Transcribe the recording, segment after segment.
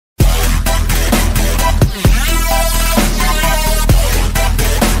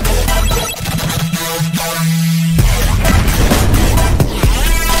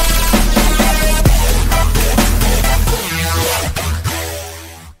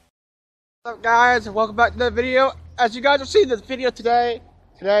What's up, guys? Welcome back to the video. As you guys will see this video today,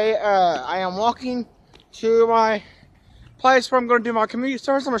 I am walking to my place where I'm going to do my community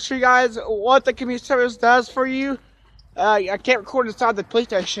service. I'm going to show you guys what the community service does for you. I can't record inside the police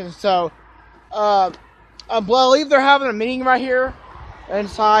station, so I believe they're having a meeting right here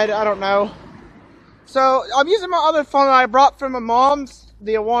inside. I don't know. So I'm using my other phone that I brought from my mom's,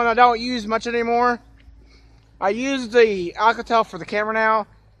 the one I don't use much anymore. I use the Alcatel for the camera now.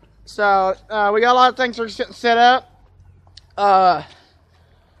 So we got a lot of things we're getting set up. A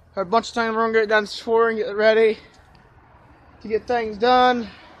bunch of things we're gonna get done before and get ready to get things done.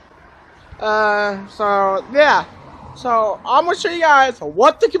 So yeah. So I'm gonna show you guys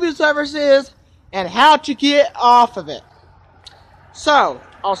what the community service is and how to get off of it. So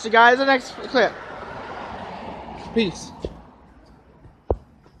I'll see you guys in the next clip. Peace.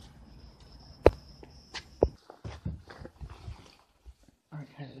 Alright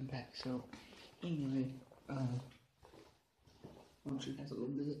guys, I'm back. So anyway, I'll show you guys a little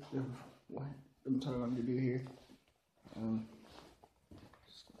bit of what I'm trying to do here. I'm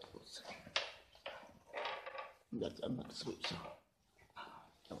about to sleep, so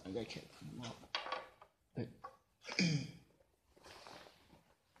I gotta check them out. But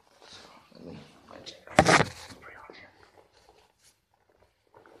so let me check. Put it on here.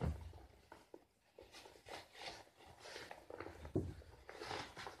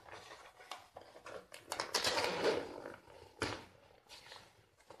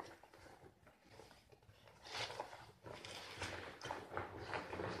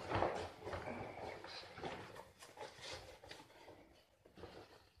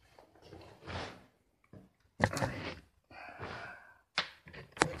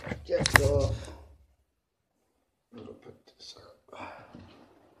 Just off. I'm gonna put this up.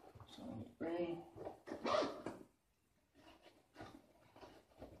 So bring.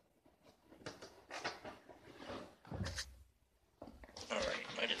 Alright,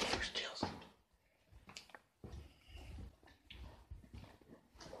 I did my first tails.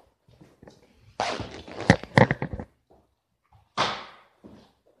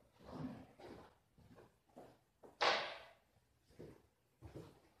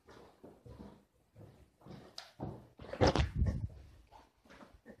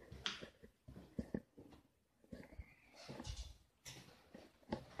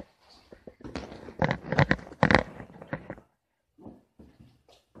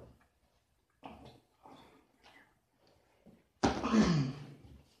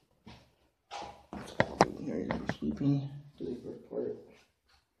 Here you're sleeping. Please report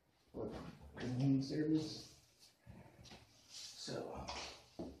for community service. So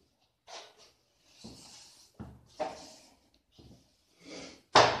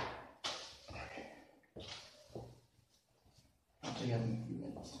I'll take out in a few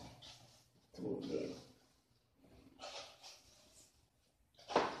minutes. It's a little bit.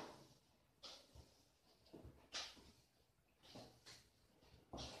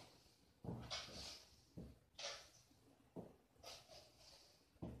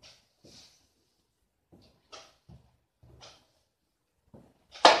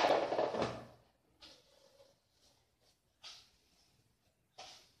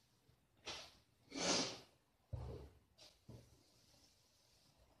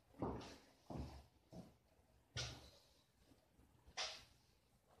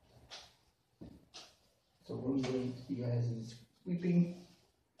 So what I'm doing to you guys is sweeping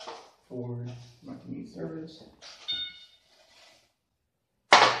for my community service.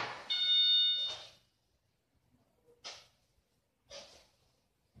 I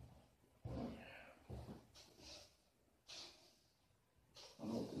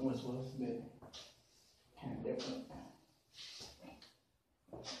don't know what the noise was, but kind of different.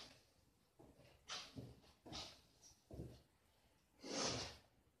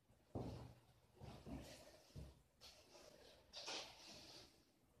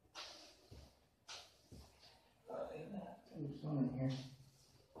 There's one in here.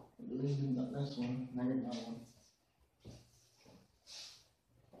 I believe not this one. I got another one.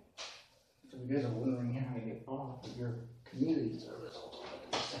 So if you guys are wondering how to get off of your community service, hold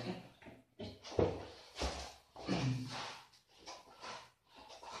on a second.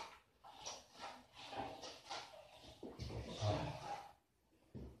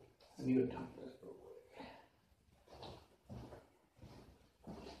 I need to talk to this real quick.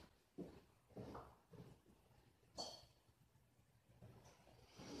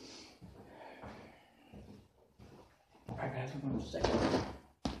 Alright guys, hold on a second.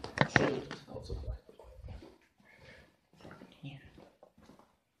 I'll show you how it's look like. Here.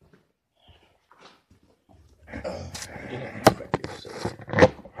 Get it right here, so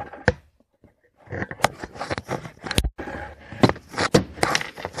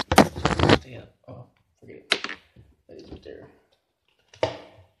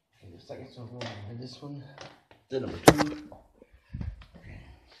The number 2.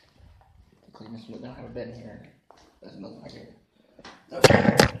 Clean this one. I don't have a bed in here. Doesn't look like it.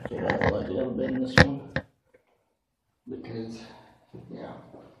 Okay. So I do have a bed in this one. Because, yeah.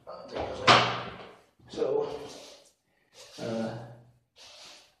 So, if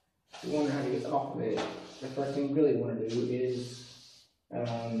you wonder how to get off of it, the first thing you really want to do is,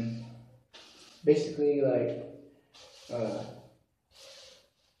 basically, like,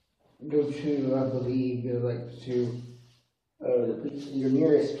 go to, I believe, your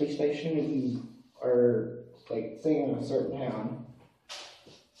nearest police station if you are, like, staying in a certain town.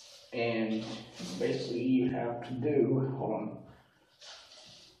 And basically you have to do, hold on.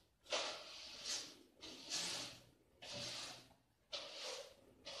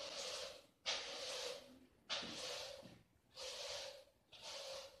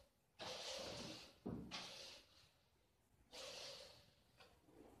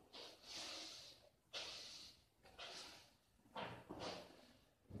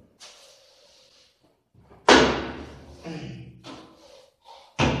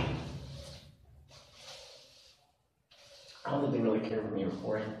 I don't think they really care for me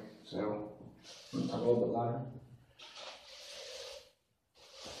recording, so I'm gonna talk a little bit louder.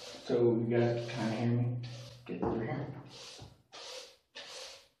 So you guys can kind of hear me. Get over here.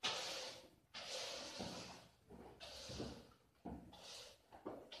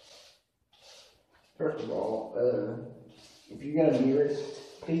 First of all, if you got a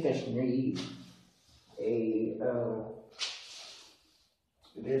nearest police station near you,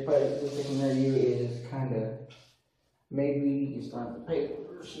 there's probably a police station near you is kind of. Maybe you still have the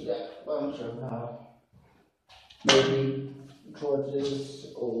papers, you got a bunch of maybe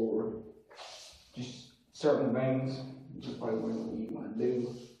charges or just certain things. This is probably what you want to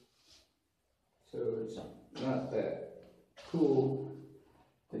do. So it's not that cool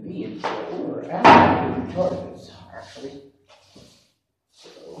to be in jail or actually charges, actually.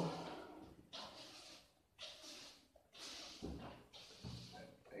 So,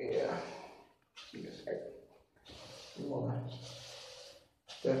 yeah. Well,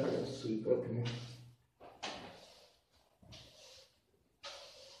 definitely sweep up here.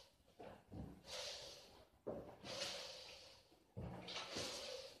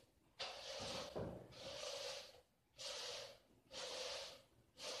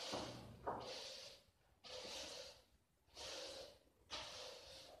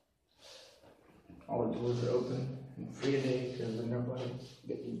 All the doors are open and free today because nobody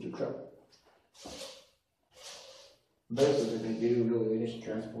gets into trouble. Basically, they do really, they just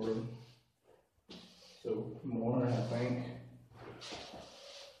transport them. So, more, I think.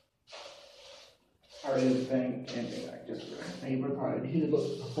 I really think anything like this for a neighbor probably he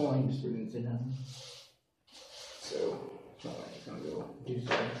looked before he just didn't sit down. So, it's not like he's gonna go do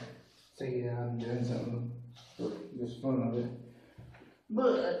something. Say, yeah, I'm doing something for just fun of it.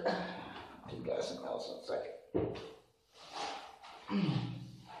 But, I'll do guys something else in a second.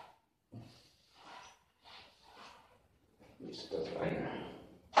 Stuff right here.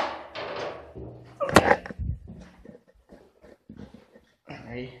 Okay.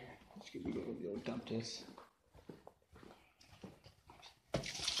 Alright, let's get me to be able to dump this.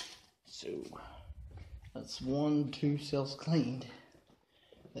 So that's 2 cells cleaned.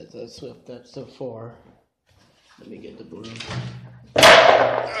 That's I swept that so far. Let me get the broom.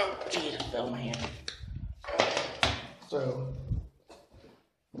 Oh jeez, I fell my hand. So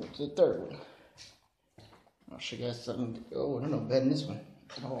what's the third one? I'll show you guys something. Oh, I don't know bed in this one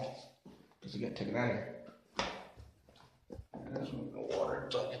at all. Because you gotta take it out of here. This one's gonna water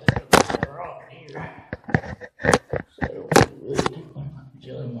bucket. They're all here. So, really take my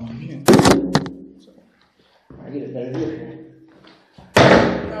jelly one here. So, I get it better here.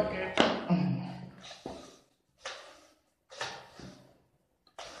 Okay.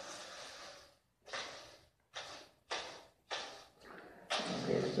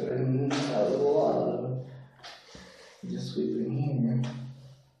 Okay, so a lot of just sweep it in here.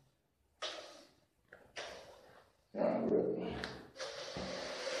 Not really.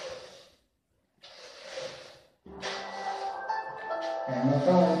 And my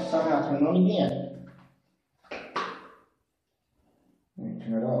phone somehow turned on again. Let me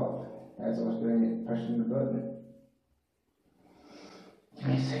turn it off. As I was doing it, pressing the button. Give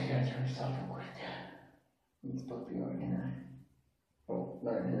me a second, I turn this off real quick. It's supposed to be on here. Oh,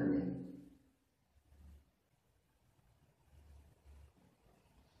 not in here, man.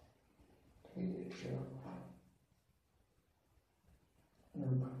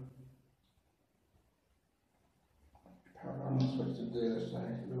 Power on, switch to the other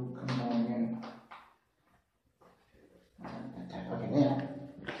side. It'll come on again.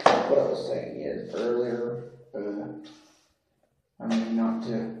 What I was saying is earlier, have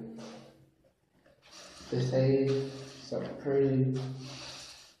to save something pretty.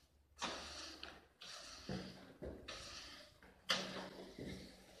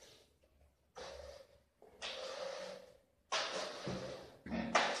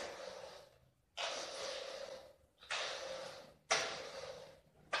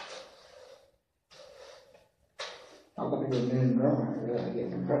 I'm gonna go in and run. I really get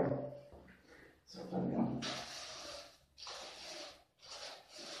in trouble. So let me know.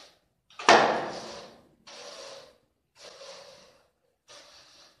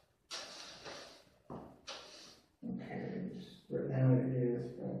 Okay, right now it is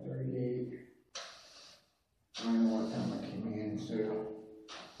 5:38. I don't know what time I came in, so.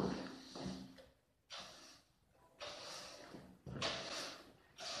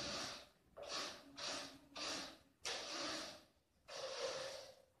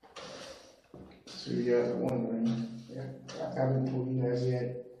 So you guys are wondering, yeah, I haven't told you guys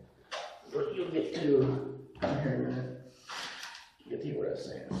yet, but you'll get to here in a minute. You'll get to what I was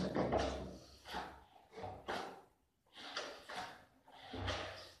saying in a second.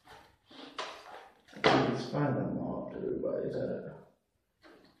 I think it's fine when I'm off to everybody's at it.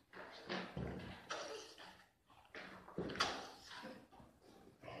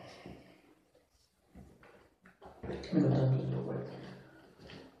 Come on, don't just wait.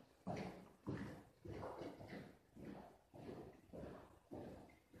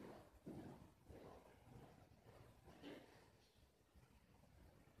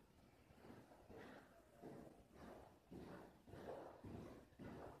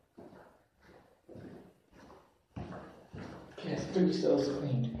 Yes, 3 cells are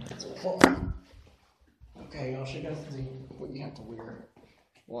cleaned so far. Okay, I'll show you guys what you have to wear.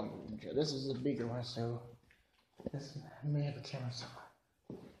 Well, this is a bigger one, so this may have a camera somewhere.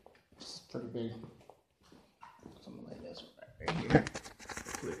 This is pretty big. Something like this right here.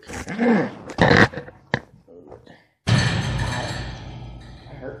 Quick.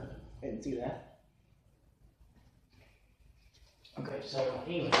 I hurt. Didn't see that. Okay, so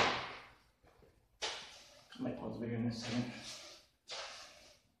anyway. I might pause the video in a second.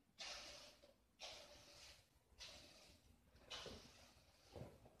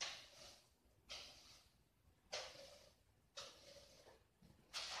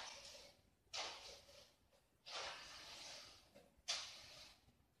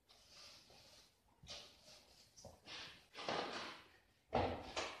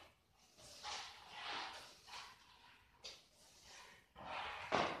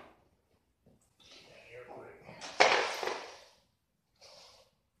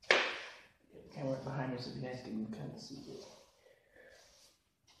 Behind us, so you guys can kind of see it.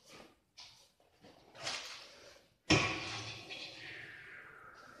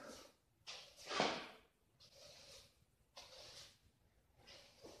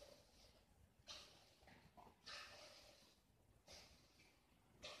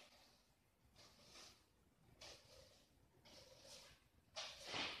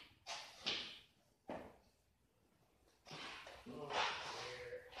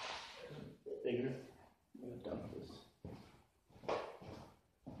 Bigger. We're done with this.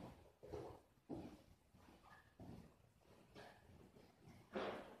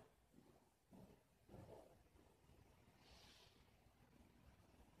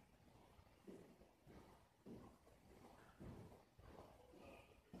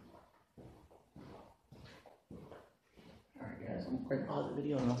 Alright guys, I'm going to pause the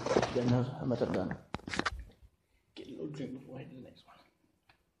video and I'll let you guys know how much I've done. Get a little drink before I do the next one.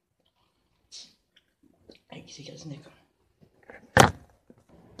 Hey, you see guys, Nick.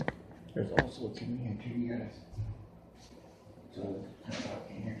 There's also a kid in here too, you guys. So, I'm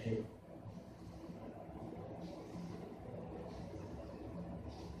talking in here too.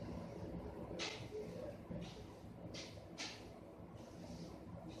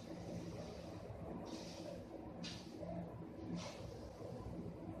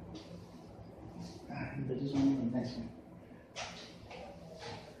 But this one is the next one.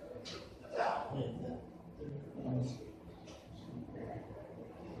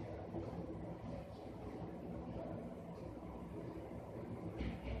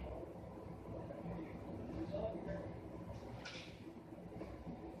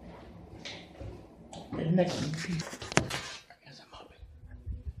 The next one. I guess I'm hoping.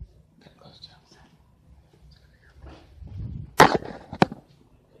 Get close to I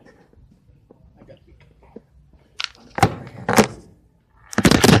gotta be careful.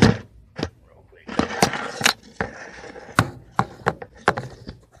 Real quick.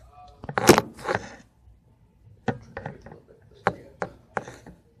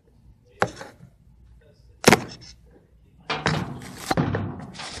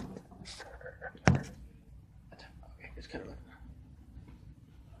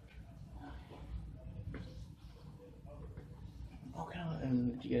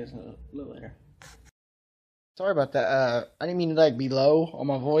 guys a little later. Sorry about that. I didn't mean to like be low on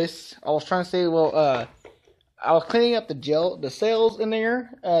my voice. I was trying to say, well, I was cleaning up the cells in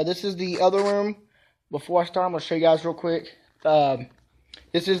there. This is the other room. Before I start, I'm gonna show you guys real quick.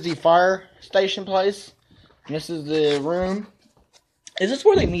 This is the fire station place. And this is the room. Is this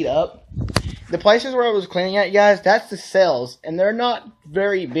where they meet up? The places where I was cleaning at, guys, that's the cells, and they're not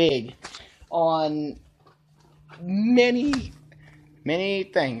very big on many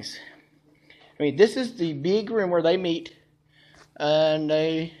things. I mean, this is the big room where they meet, and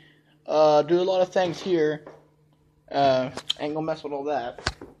they do a lot of things here. Ain't gonna mess with all that.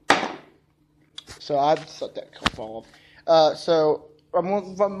 So I just let that fall off. So I'm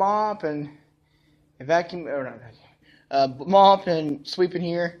gonna mop and vacuum, or not vacuum, mop and sweep in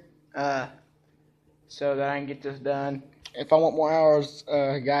here, so that I can get this done. If I want more hours,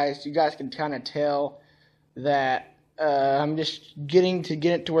 guys, you guys can kind of tell that I'm just getting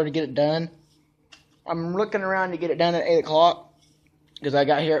it to where to get it done. I'm looking around to get it done at 8 o'clock because I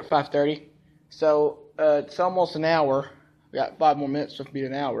got here at 5:30. So it's almost an hour. We got 5 more minutes to be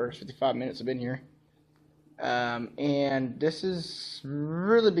an hour. It's 55 minutes I've been here. And this is a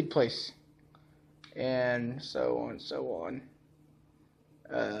really big place. And so on and so on.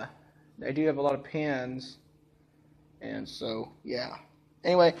 They do have a lot of pens. And so, yeah.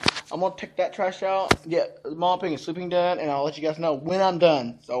 Anyway, I'm going to take that trash out, get mopping and sweeping done, and I'll let you guys know when I'm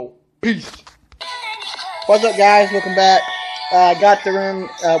done. So, peace. What's up, guys? Welcome back. I got the room,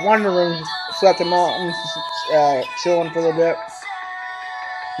 one of the rooms, swept them out, and chilling for a little bit.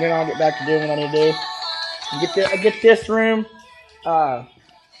 Then I'll get back to doing what I need to do. I get this room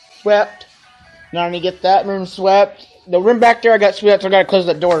swept. Now I need to get that room swept. The room back there I got swept, so I got to close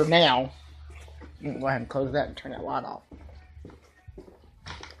that door now. Go ahead and close that and turn that light off.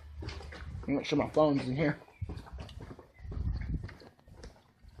 Make sure my phone's in here.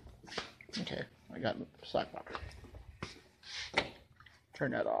 Okay, I got the sidewalk. Turn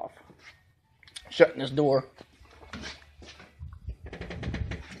that off. Shutting this door.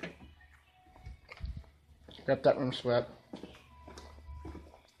 Got that room swept.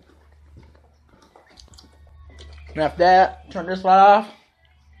 And after that, turn this light off.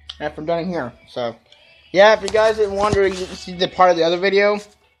 After I'm done in here. So, yeah, if you guys didn't wonder, you can see the part of the other video.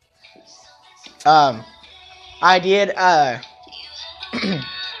 I did, while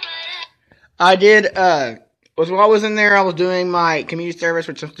I was in there, I was doing my community service,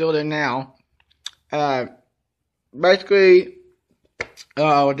 which I'm still doing now. Basically,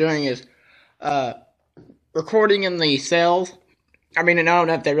 what we're doing is, recording in the cells. I mean, I don't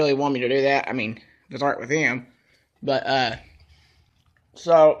know if they really want me to do that. I mean, it's art with them. But,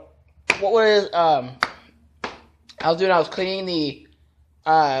 so, what was, I was cleaning the,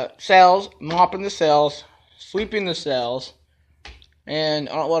 cells, mopping the cells, sweeping the cells, and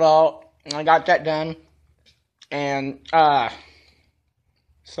what all, and I got that done, and,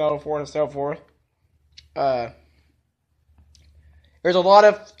 so forth and so forth. There's a lot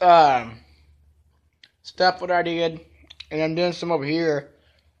of, stuff that I did, and I'm doing some over here.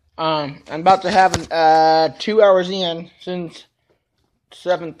 I'm about to have 2 hours in since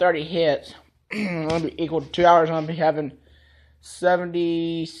 7:30 hits. I'm gonna be equal to 2 hours. I'm gonna be having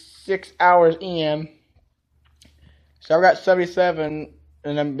 76 hours in. So I've got 77,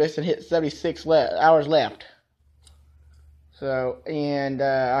 and I'm basically hit 76 hours left. So, and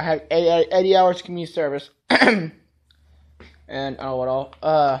I have 80 hours community service, and what all.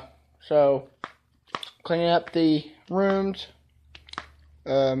 So cleaning up the rooms.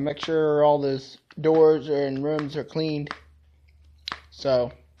 Make sure all those doors and rooms are cleaned.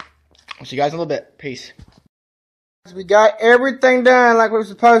 So, I'll see you guys in a little bit. Peace. We got everything done like we were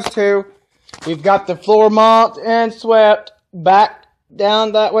supposed to. We've got the floor mopped and swept back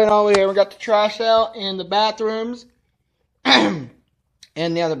down that way and all the way here. We got the trash out in the bathrooms and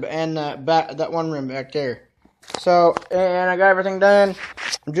the other back that one room back there. So, and I got everything done.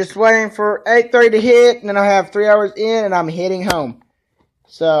 I'm just waiting for 8:30 to hit, and then I have 3 hours in, and I'm heading home.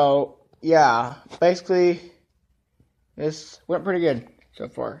 So, yeah, basically, this went pretty good so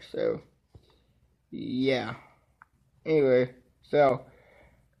far. So, yeah. Anyway,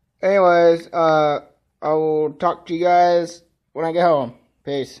 anyways, I will talk to you guys when I get home.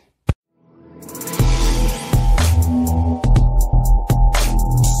 Peace.